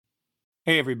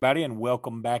Hey, everybody, and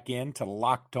welcome back in to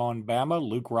Locked On Bama.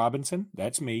 Luke Robinson,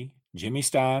 that's me. Jimmy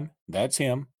Stein, that's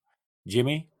him.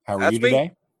 Jimmy, how are you That's me.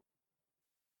 today?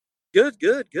 Good,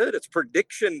 good, good. It's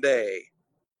prediction day.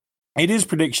 It is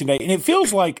prediction day, and it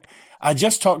feels like I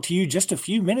just talked to you just a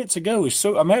few minutes ago.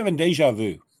 So I'm having deja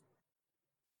vu.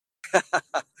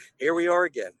 Here we are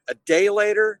again. A day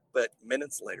later, but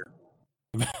minutes later.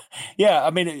 Yeah,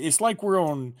 I mean, it's like we're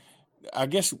on, I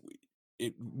guess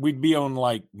we'd be on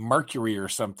like Mercury or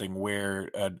something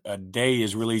where a day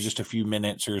is really just a few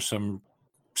minutes or some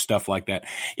stuff like that.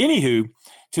 Anywho,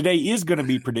 today is going to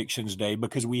be predictions day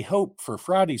because we hope for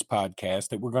Friday's podcast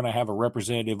that we're going to have a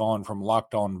representative on from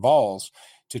Locked On Vols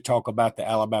to talk about the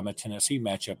Alabama-Tennessee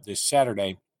matchup this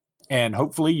Saturday. And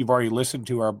hopefully you've already listened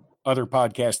to our other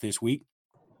podcast this week.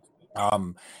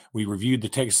 We reviewed the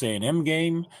Texas A&M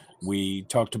game. We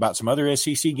talked about some other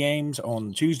SEC games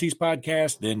on Tuesday's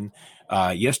podcast. Then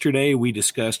yesterday we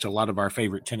discussed a lot of our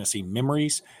favorite Tennessee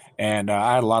memories, and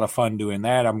I had a lot of fun doing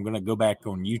that. I'm going to go back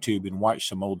on YouTube and watch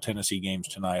some old Tennessee games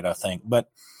tonight, I think.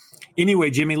 But anyway,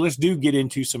 Jimmy, let's get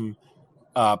into some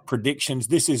predictions.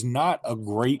 This is not a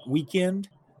great weekend.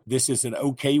 This is an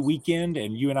okay weekend,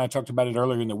 and you and I talked about it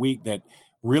earlier in the week that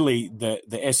really the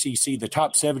SEC, the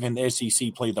top seven in the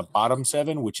SEC play the bottom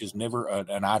seven, which is never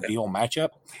an ideal matchup.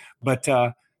 But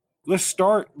let's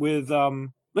start with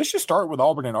let's just start with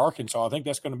Auburn and Arkansas. I think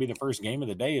that's going to be the first game of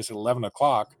the day. It's at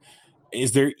 11:00.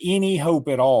 Is there any hope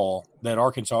at all that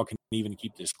Arkansas can even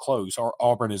keep this close?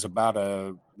 Auburn is about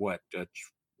a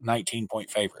 19-point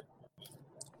favorite.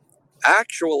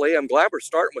 Actually, I'm glad we're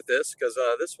starting with this because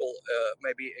this will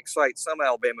maybe excite some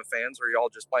Alabama fans, or y'all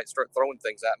just might start throwing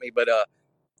things at me. But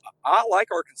I like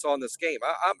Arkansas in this game.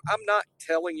 I'm not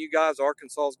telling you guys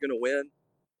Arkansas is going to win,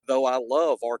 though I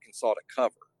love Arkansas to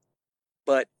cover.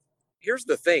 But here's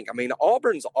the thing. I mean,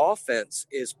 Auburn's offense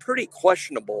is pretty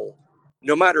questionable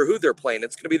no matter who they're playing.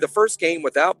 It's going to be the first game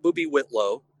without Boobie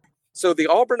Whitlow. So the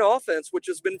Auburn offense, which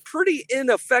has been pretty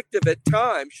ineffective at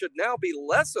times, should now be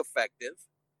less effective.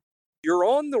 You're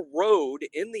on the road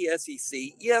in the SEC.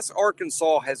 Yes,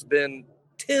 Arkansas has been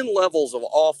 10 levels of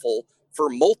awful for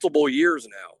multiple years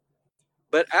now.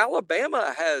 But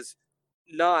Alabama has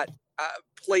not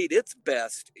played its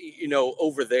best,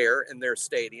 over there in their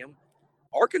stadium.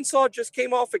 Arkansas just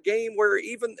came off a game where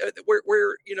even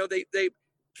where they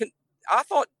can. I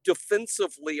thought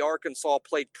defensively Arkansas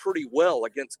played pretty well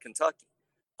against Kentucky.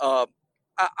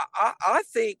 I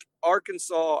think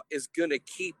Arkansas is going to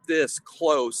keep this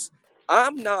close.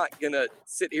 I'm not going to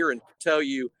sit here and tell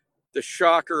you the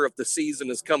shocker of the season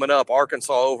is coming up,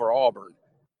 Arkansas over Auburn.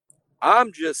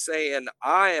 I'm just saying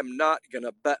I am not going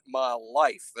to bet my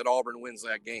life that Auburn wins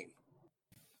that game.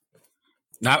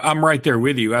 I'm right there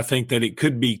with you. I think that it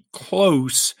could be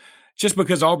close just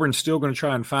because Auburn's still going to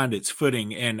try and find its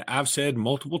footing. And I've said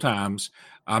multiple times,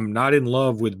 I'm not in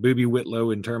love with Boobie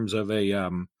Whitlow in terms of a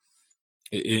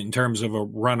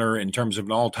runner, in terms of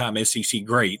an all-time SEC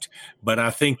great. But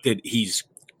I think that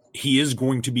he is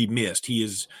going to be missed. He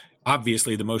is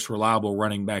obviously the most reliable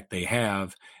running back they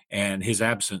have, and his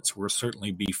absence will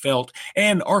certainly be felt.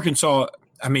 And Arkansas,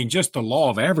 I mean, just the law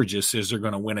of averages says they're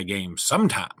going to win a game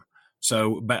sometime.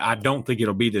 So, but I don't think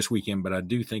it'll be this weekend, but I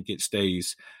do think it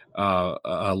stays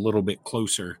a little bit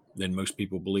closer than most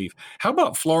people believe. How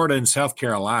about Florida and South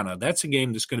Carolina? That's a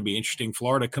game that's going to be interesting.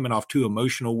 Florida coming off 2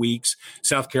 emotional weeks.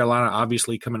 South Carolina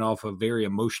obviously coming off a very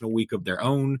emotional week of their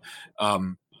own.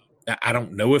 I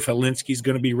don't know if Helinski's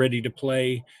going to be ready to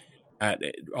play.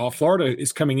 Florida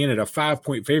is coming in at a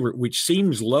 5-point favorite, which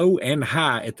seems low and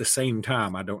high at the same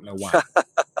time. I don't know why.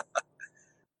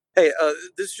 Hey,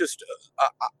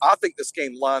 I think this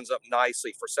game lines up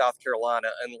nicely for South Carolina,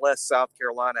 unless South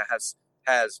Carolina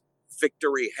has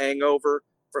victory hangover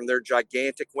from their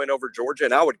gigantic win over Georgia.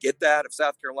 And I would get that if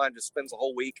South Carolina just spends the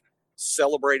whole week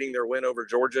celebrating their win over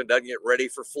Georgia and doesn't get ready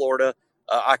for Florida.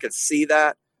 I could see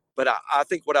that. But I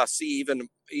think what I see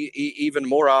even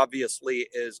more obviously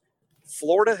is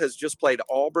Florida has just played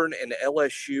Auburn and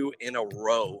LSU in a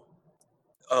row.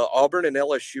 Auburn and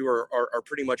LSU are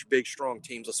pretty much big, strong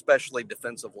teams, especially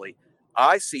defensively.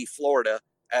 I see Florida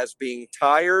as being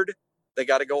tired. They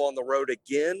got to go on the road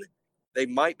again. They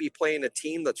might be playing a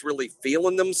team that's really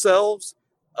feeling themselves.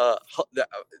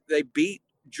 They beat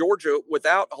Georgia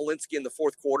without Helinski in the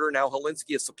fourth quarter. Now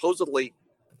Helinski is supposedly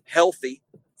healthy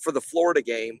for the Florida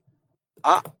game.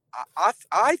 I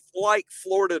like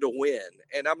Florida to win,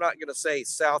 and I'm not going to say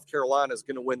South Carolina is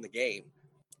going to win the game.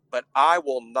 But I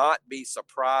will not be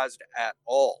surprised at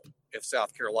all if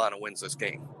South Carolina wins this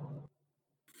game.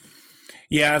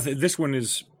 Yeah, this one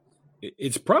is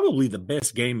it's probably the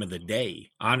best game of the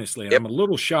day, honestly. And Yep. I'm a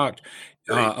little shocked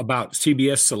Agreed. about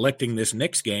CBS selecting this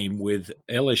next game with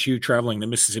LSU traveling to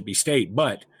Mississippi State.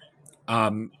 But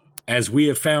as we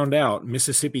have found out,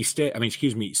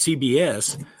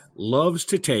 CBS loves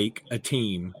to take a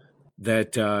team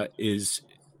that is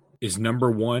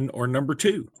number one or number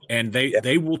two, and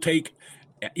they will take,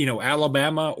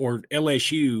 Alabama or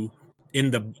LSU in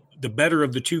the better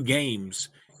of the two games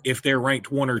if they're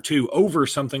ranked one or two over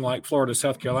something like Florida,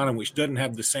 South Carolina, which doesn't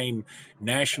have the same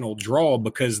national draw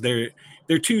because they're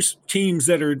two teams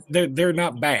that they're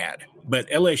not bad. But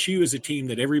LSU is a team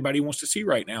that everybody wants to see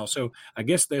right now. So I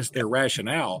guess that's their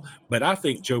rationale. But I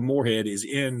think Joe Moorhead is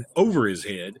in over his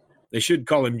head. They should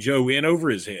call him Joe in over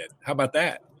his head. How about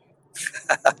that?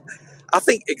 I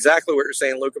think exactly what you're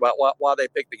saying, Luke, about why they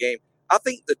picked the game. I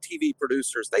think the TV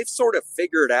producers, they've sort of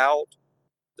figured out,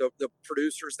 the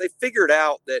producers, they figured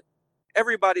out that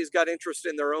everybody's got interest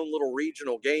in their own little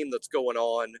regional game that's going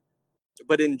on.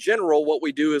 But in general, what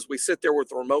we do is we sit there with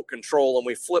the remote control and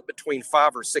we flip between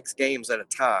 5 or 6 games at a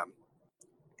time.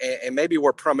 And maybe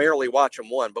we're primarily watching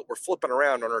one, but we're flipping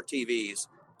around on our TVs.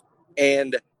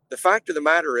 And the fact of the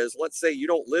matter is, let's say you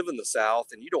don't live in the South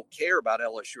and you don't care about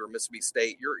LSU or Mississippi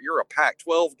State. You're a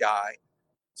Pac-12 guy.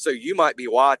 So you might be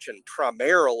watching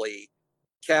primarily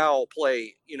Cal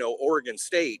play, Oregon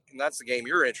State. And that's the game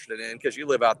you're interested in because you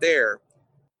live out there.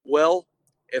 Well,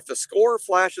 if the score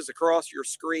flashes across your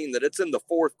screen that it's in the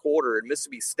fourth quarter and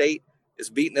Mississippi State is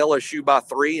beating LSU by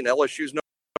 3 and LSU's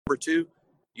number 2,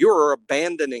 you're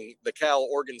abandoning the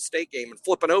Cal-Oregon State game and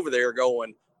flipping over there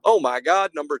going, oh, my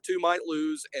God, number 2 might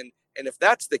lose. And if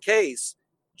that's the case,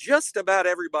 just about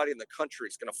everybody in the country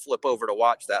is going to flip over to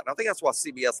watch that. And I think that's why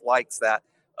CBS likes that.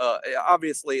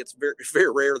 Obviously, it's very,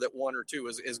 very rare that 1 or 2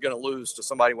 is going to lose to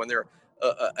somebody when they're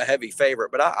a heavy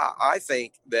favorite. But I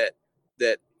think that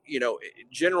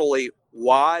generally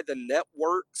why the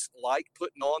networks like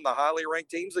putting on the highly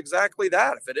ranked teams, exactly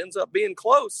that. If it ends up being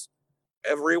close,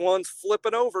 everyone's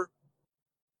flipping over.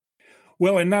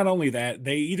 Well, and not only that,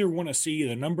 they either want to see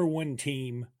the number one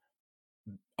team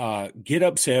get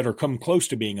upset or come close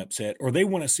to being upset, or they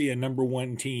want to see a number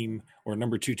one team or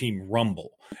number 2 team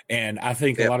rumble. And I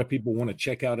think a lot of people want to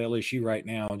check out LSU right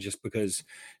now just because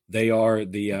they are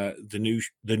the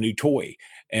new toy.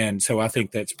 And so I think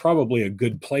that's probably a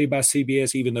good play by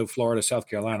CBS, even though Florida, South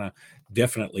Carolina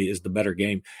definitely is the better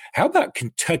game. How about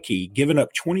Kentucky giving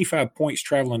up 25 points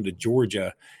traveling to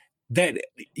Georgia? That,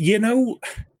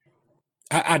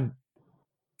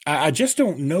 I just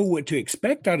don't know what to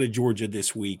expect out of Georgia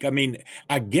this week. I mean,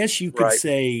 I guess you could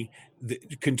say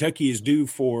that Kentucky is due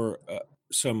for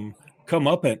some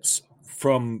comeuppance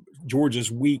from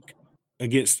Georgia's week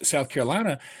against South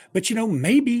Carolina, but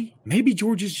maybe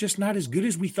Georgia's just not as good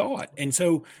as we thought, and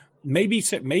so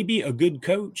maybe a good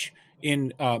coach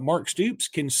in Mark Stoops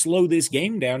can slow this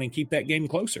game down and keep that game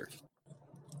closer.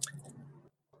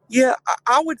 Yeah,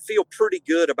 I would feel pretty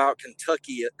good about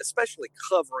Kentucky, especially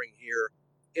covering here,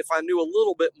 if I knew a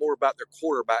little bit more about their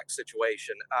quarterback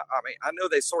situation. I mean, I know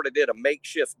they sort of did a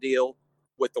makeshift deal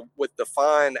with the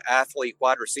fine athlete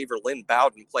wide receiver Lynn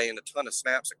Bowden playing a ton of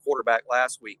snaps at quarterback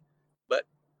last week, but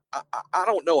I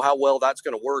don't know how well that's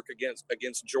going to work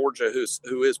against Georgia,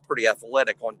 who is pretty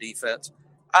athletic on defense.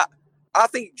 I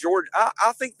think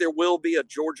I think there will be a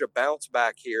Georgia bounce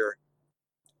back here,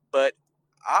 but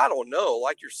I don't know.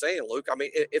 Like you're saying, Luke, I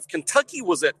mean, if Kentucky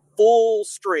was at full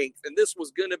strength and this was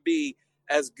going to be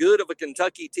as good of a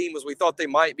Kentucky team as we thought they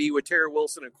might be with Terry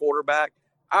Wilson and quarterback,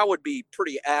 I would be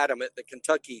pretty adamant that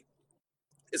Kentucky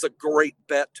is a great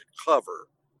bet to cover.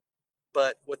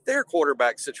 But with their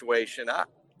quarterback situation,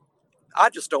 I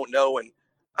just don't know. And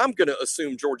I'm going to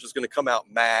assume Georgia's going to come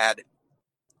out mad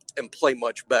and play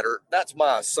much better. That's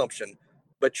my assumption.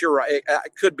 But you're right. I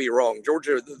could be wrong.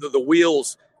 Georgia, the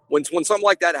wheels, when something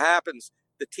like that happens,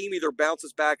 the team either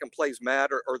bounces back and plays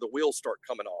mad or the wheels start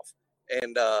coming off.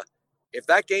 And if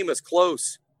that game is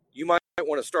close, you might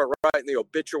want to start writing the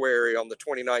obituary on the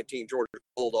 2019 Georgia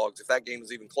Bulldogs if that game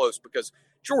is even close, because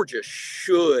Georgia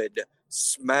should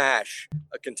smash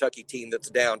a Kentucky team that's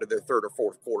down to their 3rd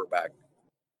or 4th quarterback.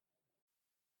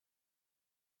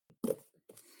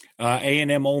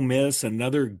 A&M Ole Miss,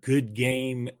 another good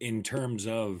game in terms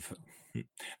of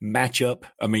matchup.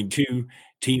 I mean, 2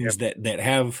 teams that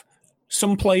have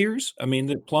some players. I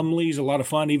mean, Plumlee's a lot of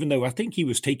fun, even though I think he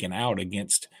was taken out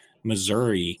against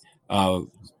Missouri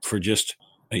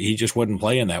he just wasn't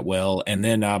playing that well. And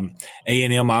then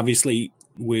A&M obviously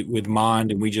with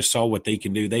Mond, and we just saw what they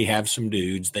can do. They have some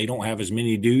dudes. They don't have as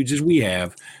many dudes as we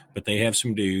have, but they have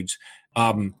some dudes.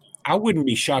 I wouldn't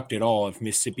be shocked at all if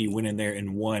Mississippi went in there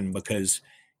and won, because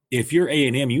if you're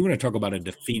A&M, you want to talk about a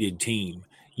defeated team.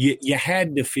 You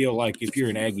had to feel like, if you're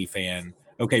an Aggie fan,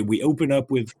 okay, we open up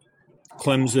with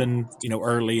Clemson,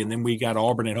 early, and then we got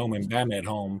Auburn at home and Bama at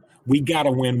home. We got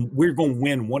to win. We're going to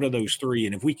win one of those three,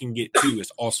 and if we can get two,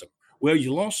 it's awesome. Well,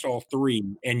 you lost all three,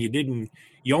 and you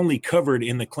only covered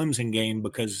in the Clemson game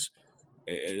because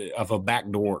of a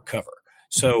backdoor cover.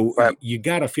 So Right. you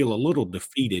got to feel a little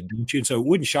defeated, don't you? And so it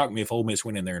wouldn't shock me if Ole Miss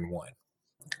went in there and won.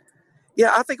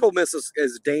 Yeah, I think Ole Miss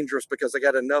is dangerous because they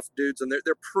got enough dudes, and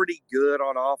they're pretty good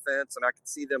on offense, and I can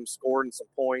see them scoring some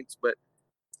points. But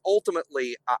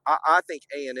ultimately, I think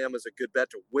A&M is a good bet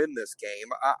to win this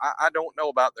game. I don't know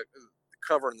about the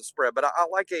cover and the spread, but I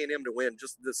like A&M to win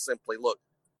just this simply. Look,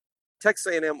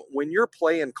 Texas A&M, when you're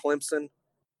playing Clemson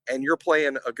and you're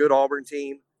playing a good Auburn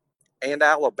team and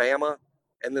Alabama,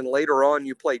 and then later on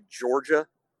you play Georgia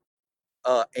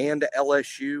and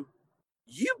LSU,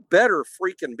 you better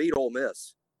freaking beat Ole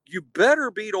Miss. You better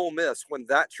beat Ole Miss when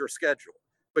that's your schedule,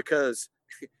 because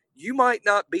you might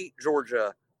not beat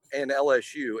Georgia and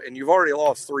LSU, and you've already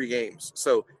lost 3 games.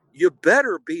 So you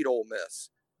better beat Ole Miss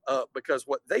because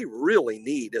what they really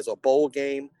need is a bowl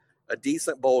game, a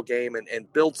decent bowl game,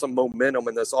 and build some momentum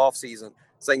in this offseason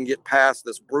so they can get past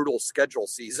this brutal schedule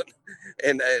season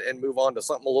and move on to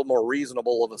something a little more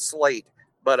reasonable of a slate.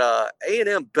 But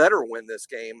A&M better win this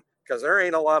game because there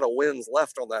ain't a lot of wins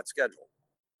left on that schedule.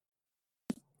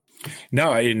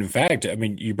 No, in fact, I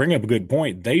mean, you bring up a good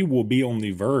point. They will be on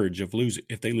the verge of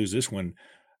if they lose this one,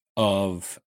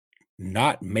 of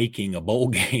not making a bowl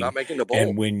game. Not making the bowl.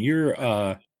 And when you're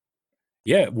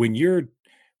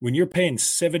when you're paying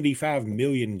 $75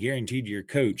 million guaranteed to your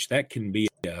coach, that can be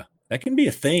a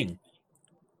thing.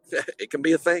 It can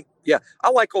be a thing. Yeah, I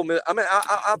like Ole Miss. I mean,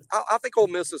 I think Ole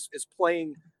Miss is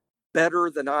playing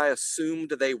better than I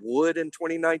assumed they would in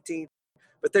 2019,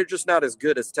 but they're just not as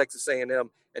good as Texas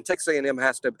A&M. And Texas A&M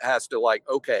has to like,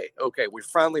 okay, we're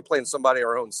finally playing somebody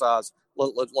our own size.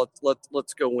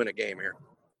 Let's go win a game here.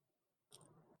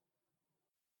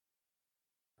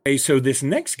 Okay, so this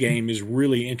next game is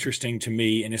really interesting to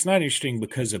me, and it's not interesting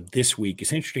because of this week.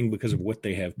 It's interesting because of what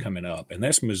they have coming up, and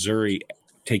that's Missouri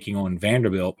taking on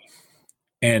Vanderbilt.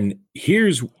 And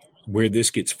here's where this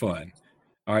gets fun.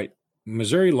 All right,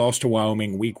 Missouri lost to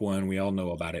Wyoming week 1. We all know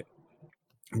about it.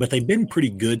 But they've been pretty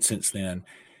good since then.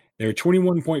 They're a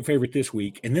 21-point favorite this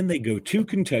week, and then they go to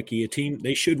Kentucky, a team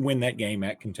they should win that game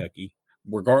at Kentucky.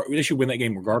 They should win that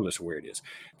game regardless of where it is.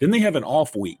 Then they have an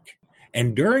off week.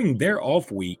 And during their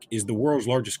off week is the world's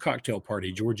largest cocktail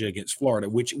party, Georgia against Florida,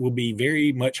 which will be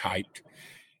very much hyped.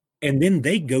 And then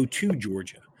they go to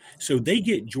Georgia. So they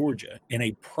get Georgia in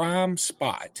a prime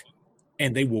spot,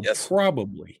 and they will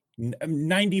probably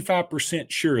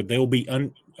 95% sure they'll be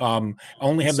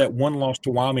only have that one loss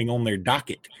to Wyoming on their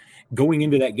docket going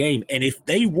into that game. And if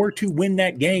they were to win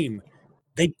that game,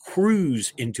 they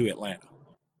cruise into Atlanta.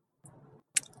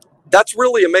 That's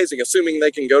really amazing, assuming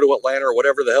they can go to Atlanta or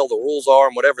whatever the hell the rules are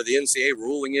and whatever the NCAA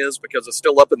ruling is, because it's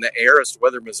still up in the air as to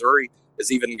whether Missouri is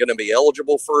even going to be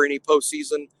eligible for any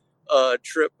postseason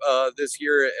trip this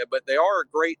year. But they are a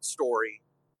great story.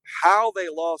 How they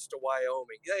lost to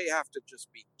Wyoming, they have to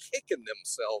just be kicking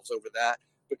themselves over that,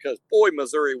 because, boy,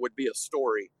 Missouri would be a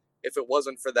story if it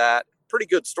wasn't for that. Pretty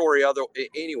good story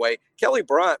anyway. Kelly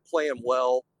Bryant playing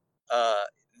well.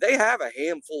 They have a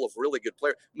handful of really good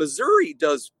players. Missouri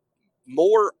does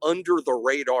more under the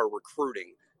radar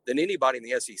recruiting than anybody in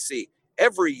the SEC.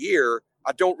 Every year,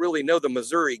 I don't really know the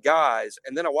Missouri guys,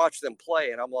 and then I watch them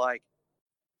play, and I'm like,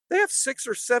 they have 6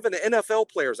 or 7 NFL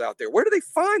players out there. Where do they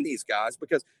find these guys?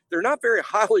 Because they're not very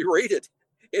highly rated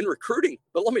in recruiting.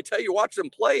 But let me tell you, watch them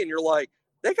play, and you're like,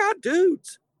 they got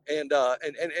dudes. And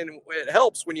it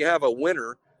helps when you have a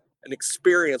winner, an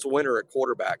experienced winner at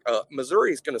quarterback.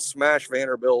 Missouri is going to smash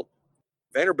Vanderbilt.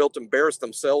 Vanderbilt embarrassed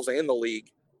themselves and the league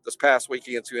this past week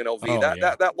against UNLV.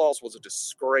 That loss was a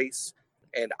disgrace.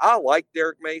 And I like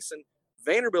Derek Mason.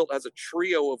 Vanderbilt has a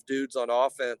trio of dudes on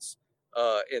offense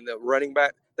in the running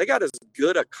back. They got as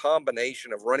good a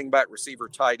combination of running back, receiver,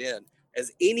 tight end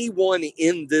as anyone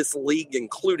in this league,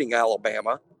 including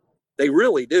Alabama. They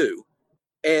really do.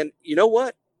 And you know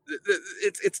what?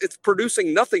 It's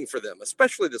producing nothing for them,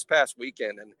 especially this past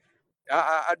weekend. And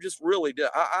I just really do.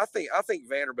 I think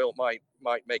Vanderbilt might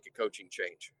make a coaching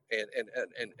change and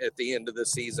at the end of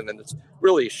this season. And it's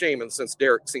really a shame, and since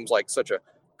Derek seems like such a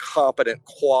competent,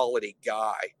 quality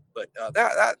guy. But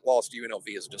that loss to UNLV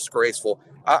is disgraceful.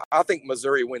 I think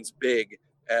Missouri wins big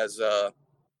as the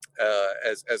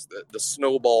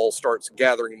snowball starts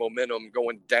gathering momentum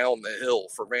going down the hill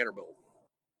for Vanderbilt.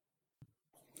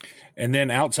 And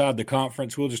then outside the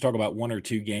conference, we'll just talk about 1 or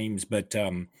 2 games. But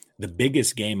the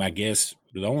biggest game, I guess,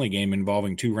 the only game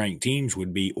involving two ranked teams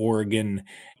would be Oregon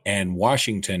and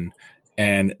Washington.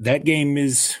 And that game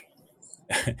is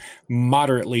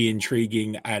moderately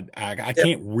intriguing. I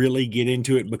can't really get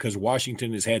into it because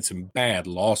Washington has had some bad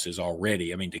losses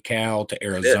already. I mean, to Cal, to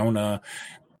Arizona.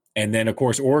 And then, of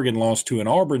course, Oregon lost to an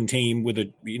Auburn team with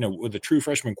a true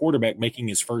freshman quarterback making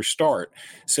his first start.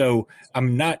 So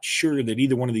I'm not sure that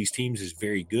either one of these teams is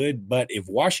very good. But if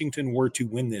Washington were to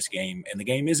win this game, and the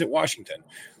game is at Washington,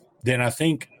 then I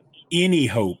think any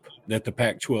hope that the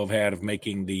Pac-12 had of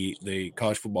making the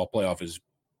college football playoff is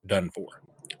done for.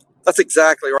 That's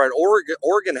exactly right.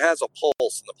 Oregon has a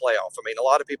pulse in the playoff. I mean, a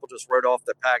lot of people just wrote off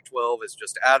the Pac-12 as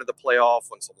just out of the playoff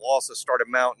when some losses started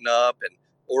mounting up, and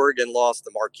Oregon lost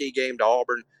the marquee game to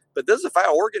Auburn. But this is a fact.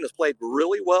 Oregon has played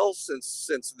really well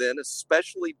since then,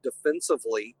 especially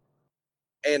defensively.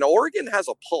 And Oregon has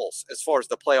a pulse as far as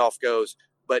the playoff goes.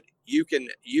 But you can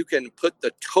put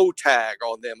the toe tag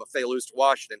on them if they lose to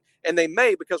Washington, and they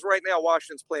may, because right now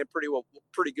Washington's playing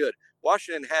pretty good.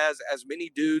 Washington has as many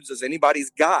dudes as anybody's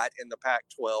got in the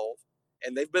Pac-12,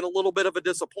 and they've been a little bit of a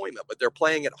disappointment. But they're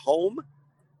playing at home.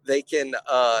 They can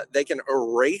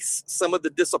erase some of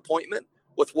the disappointment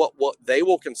with what they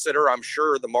will consider, I'm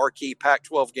sure, the marquee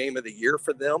Pac-12 game of the year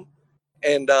for them.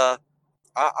 And I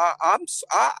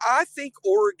think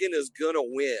Oregon is going to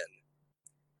win.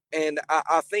 And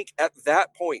I think at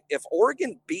that point, if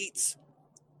Oregon beats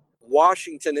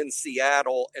Washington in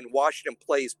Seattle and Washington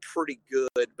plays pretty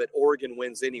good, but Oregon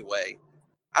wins anyway,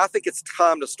 I think it's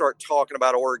time to start talking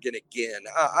about Oregon again.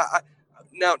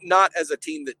 Now, not as a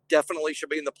team that definitely should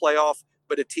be in the playoff,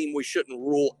 but a team we shouldn't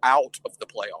rule out of the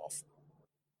playoff.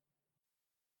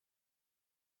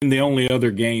 And the only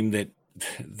other game that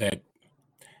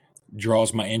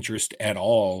draws my interest at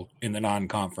all in the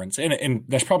non-conference, and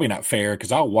that's probably not fair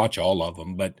because I'll watch all of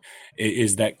them, but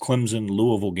is that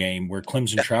Clemson-Louisville game where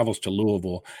Clemson travels to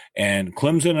Louisville, and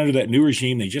Clemson under that new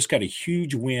regime, they just got a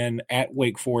huge win at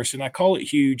Wake Forest, and I call it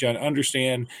huge. I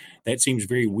understand that seems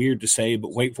very weird to say,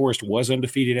 but Wake Forest was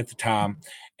undefeated at the time,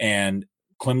 and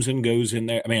Clemson goes in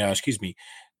there.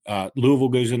 Louisville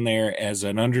goes in there as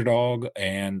an underdog,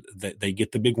 and they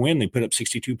get the big win. They put up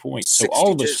 62 points. 62. So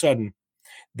all of a sudden,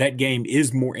 that game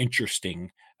is more interesting.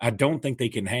 I don't think they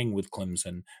can hang with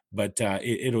Clemson, but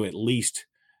it'll at least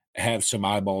have some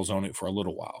eyeballs on it for a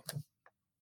little while.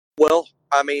 Well,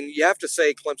 I mean, you have to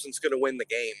say Clemson's going to win the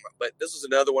game, but this is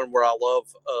another one where I love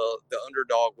the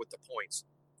underdog with the points.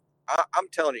 I'm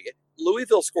telling you,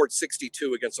 Louisville scored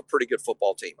 62 against a pretty good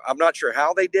football team. I'm not sure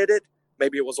how they did it.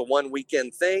 Maybe it was a one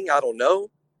weekend thing. I don't know.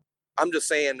 I'm just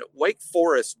saying Wake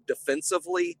Forest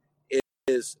defensively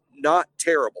is not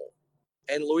terrible.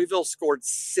 And Louisville scored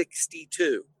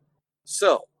 62.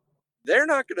 So they're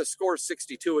not going to score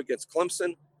 62 against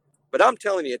Clemson. But I'm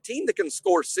telling you, a team that can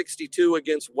score 62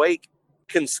 against Wake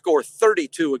can score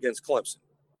 32 against Clemson.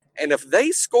 And if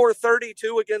they score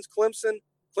 32 against Clemson,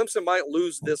 Clemson might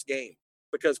lose this game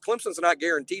because Clemson's not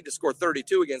guaranteed to score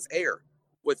 32 against Air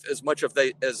with as much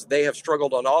as they have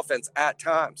struggled on offense at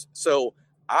times. So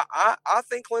I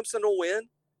think Clemson will win.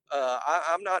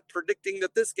 I'm not predicting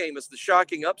that this game is the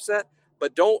shocking upset.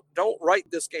 But don't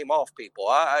write this game off,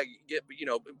 people.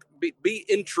 Be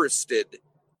interested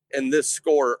in this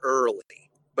score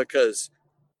early because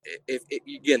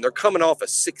again, they're coming off a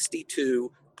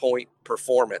 62-point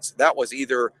performance. That was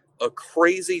either a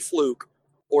crazy fluke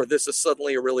or this is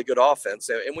suddenly a really good offense.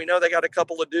 And we know they got a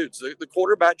couple of dudes. The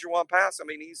quarterback, Jawon Pass, I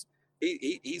mean,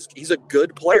 he's a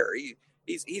good player.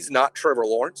 He's not Trevor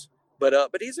Lawrence, but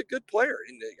he's a good player.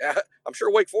 And I'm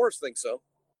sure Wake Forest thinks so.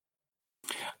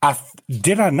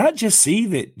 Did I not just see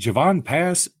that Jawon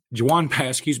Pass,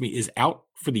 is out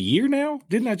for the year now?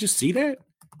 Didn't I just see that?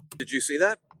 Did you see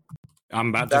that? I'm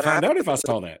about to find out if I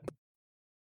saw that.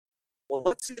 Well,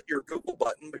 let's hit your Google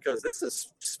button because this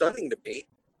is stunning to me.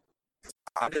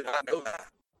 I did not know that.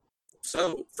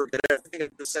 So forget everything I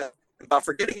just said. And by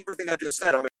forgetting everything I just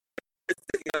said, I mean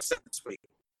everything I said this week.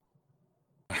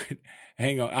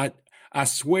 Hang on. I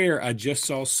swear I just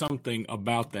saw something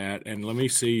about that, and let me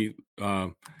see.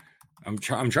 I'm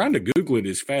trying to Google it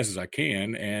as fast as I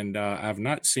can, and I've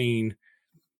not seen.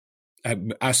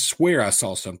 I swear I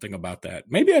saw something about that.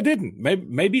 Maybe I didn't.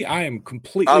 Maybe I am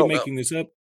completely making this up.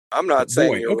 I'm not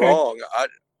saying you're wrong.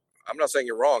 I'm not saying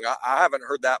you're wrong. I haven't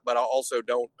heard that, but I also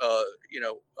don't.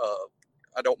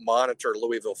 I don't monitor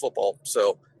Louisville football,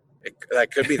 so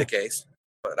that could be the case.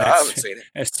 But I haven't seen it.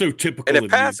 That's so typical. And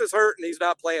if Pass is hurt and he's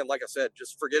not playing, like I said,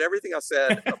 just forget everything I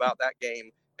said about that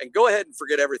game and go ahead and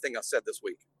forget everything I said this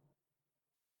week.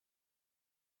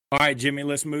 All right, Jimmy,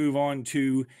 let's move on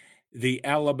to the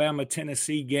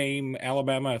Alabama-Tennessee game.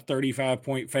 Alabama, a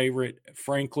 35-point favorite.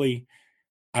 Frankly,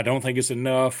 I don't think it's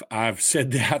enough. I've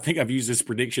said that. I think I've used this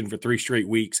prediction for 3 straight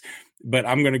weeks, but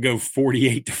I'm going to go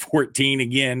 48-14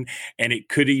 again, and it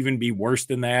could even be worse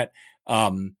than that.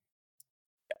 Well,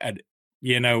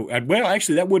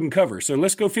 actually, that wouldn't cover. So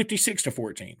let's go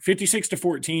 56-14.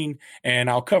 56-14, and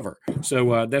I'll cover.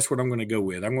 So that's what I'm going to go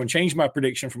with. I'm going to change my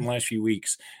prediction from the last few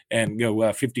weeks and go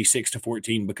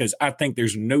 56-14 because I think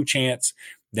there's no chance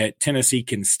that Tennessee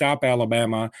can stop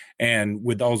Alabama. And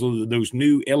with all those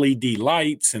new LED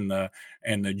lights and the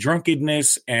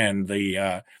drunkenness and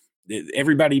the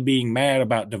everybody being mad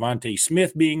about Devontae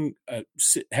Smith being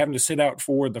having to sit out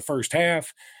for the first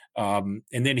half. And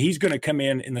then he's going to come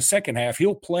in the second half.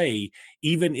 He'll play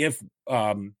even if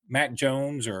Mac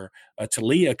Jones or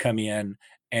Talia come in,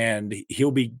 and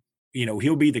he'll be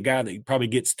the guy that probably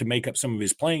gets to make up some of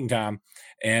his playing time.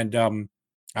 And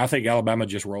I think Alabama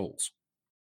just rolls.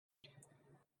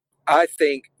 I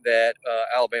think that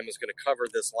Alabama's going to cover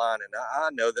this line, and I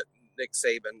know that Nick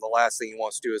Saban, the last thing he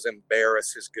wants to do is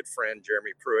embarrass his good friend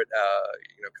Jeremy Pruitt.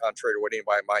 Contrary to what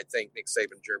anybody might think, Nick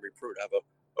Saban and Jeremy Pruitt have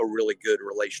a really good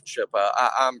relationship.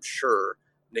 I'm sure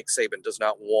Nick Saban does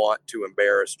not want to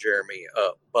embarrass Jeremy,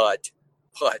 but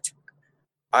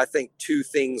I think two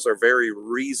things are very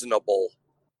reasonable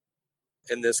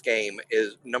in this game.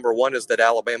 Is number one is that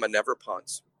Alabama never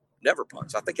punts.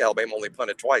 I think Alabama only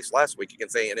punted twice last week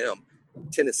against A&M.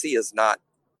 Tennessee is not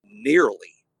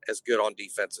nearly as good on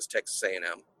defense as Texas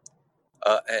A&M.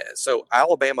 So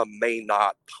Alabama may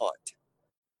not punt.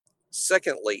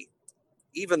 Secondly,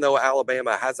 even though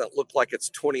Alabama hasn't looked like its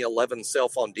 2011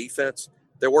 self on defense,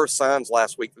 there were signs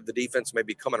last week that the defense may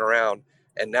be coming around,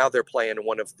 and now they're playing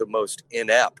one of the most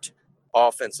inept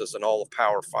offenses in all of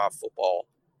Power 5 football.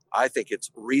 I think it's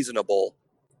reasonable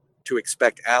to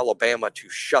expect Alabama to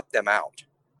shut them out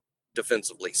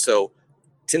defensively. So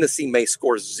Tennessee may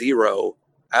score 0.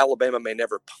 Alabama may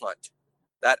never punt.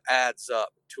 That adds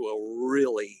up to a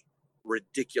really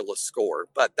ridiculous score.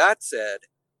 But that said,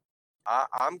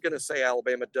 I'm going to say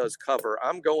Alabama does cover.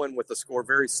 I'm going with a score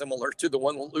very similar to the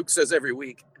one Luke says every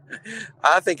week.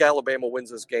 I think Alabama wins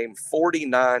this game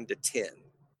 49-10.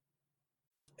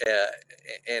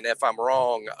 And if I'm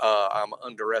wrong, I'm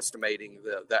underestimating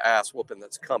the ass whooping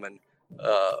that's coming.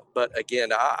 But again,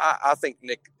 I think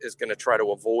Nick is going to try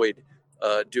to avoid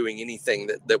doing anything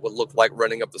that would look like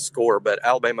running up the score. But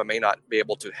Alabama may not be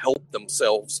able to help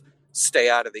themselves stay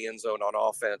out of the end zone on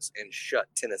offense and shut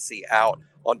Tennessee out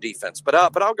on defense. But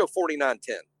I'll go 49-10.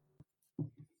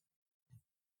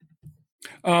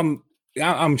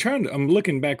 I'm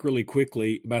looking back really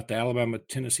quickly about the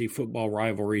Alabama-Tennessee football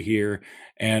rivalry here,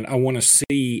 and I want to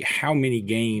see how many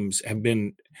games have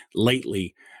been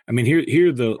lately. I mean, here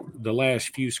are the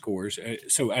last few scores.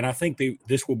 And I think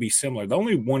this will be similar. The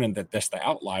only one that's the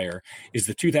outlier is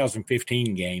the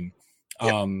 2015 game,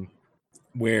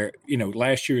 where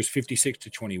last year is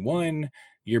 56-21.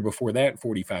 Year before that,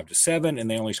 45-7, and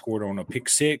they only scored on a pick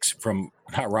six from,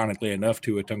 ironically enough,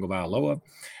 Tua Tagovailoa,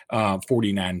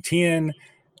 49-10,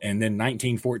 and then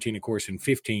 19-14, of course, in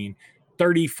 15,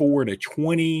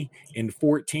 34-20 in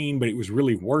 14, but it was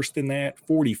really worse than that,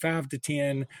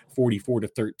 45-10,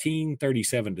 44-13,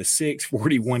 37-6,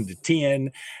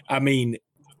 41-10. I mean,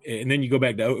 and then you go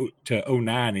back to 09,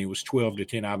 and it was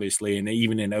 12-10, obviously. And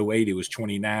even in 08, it was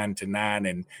 29-9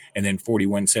 and then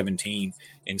 41-17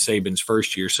 in Saban's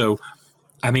first year. So,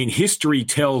 I mean, history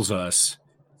tells us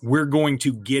we're going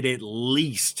to get at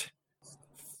least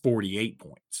 48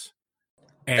 points.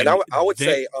 And I would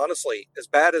say, honestly, as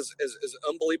bad as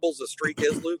unbelievable as the streak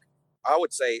is, Luke, I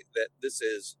would say that this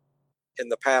is, in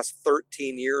the past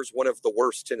 13 years, one of the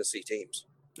worst Tennessee teams.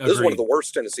 Agreed. This is one of the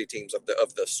worst Tennessee teams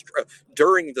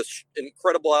during the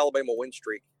incredible Alabama win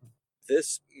streak.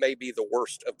 This may be the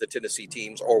worst of the Tennessee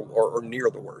teams, or near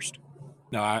the worst.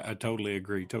 No, I totally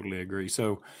agree. Totally agree.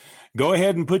 So go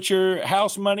ahead and put your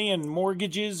house money and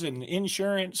mortgages and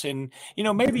insurance and,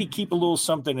 maybe keep a little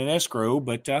something in escrow,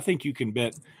 but I think you can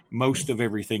bet most of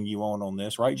everything you own on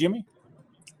this, right, Jimmy?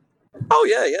 Oh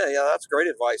yeah. That's great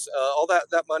advice. All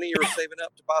that money you're saving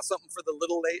up to buy something for the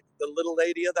little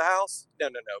lady of the house. No.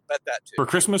 Bet that too for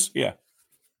Christmas. Yeah.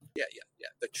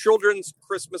 The children's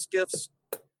Christmas gifts.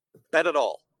 Bet it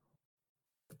all.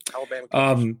 Alabama.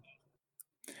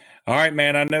 All right,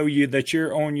 man. I know that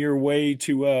you're on your way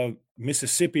to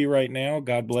Mississippi right now.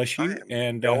 God bless you.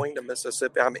 And going to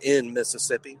Mississippi. I'm in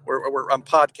Mississippi. I'm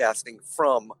podcasting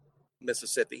from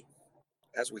Mississippi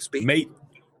as we speak.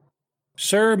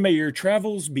 Sir, may your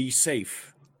travels be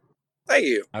safe. Thank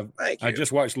you. I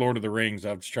just watched Lord of the Rings.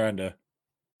 I was trying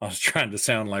to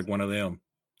sound like one of them.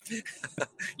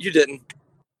 You didn't.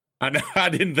 I know. I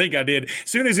didn't think I did. As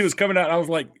soon as it was coming out, I was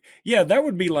like, yeah, that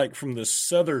would be like from the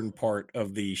southern part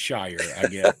of the Shire, I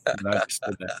guess. I just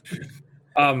did that.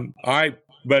 All right,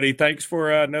 buddy. Thanks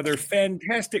for another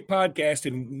fantastic podcast.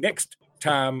 And next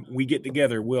time we get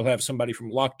together, we'll have somebody from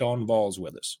Locked On Vols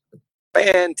with us.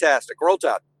 Fantastic. Roll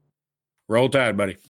Tide. Roll Tide, buddy.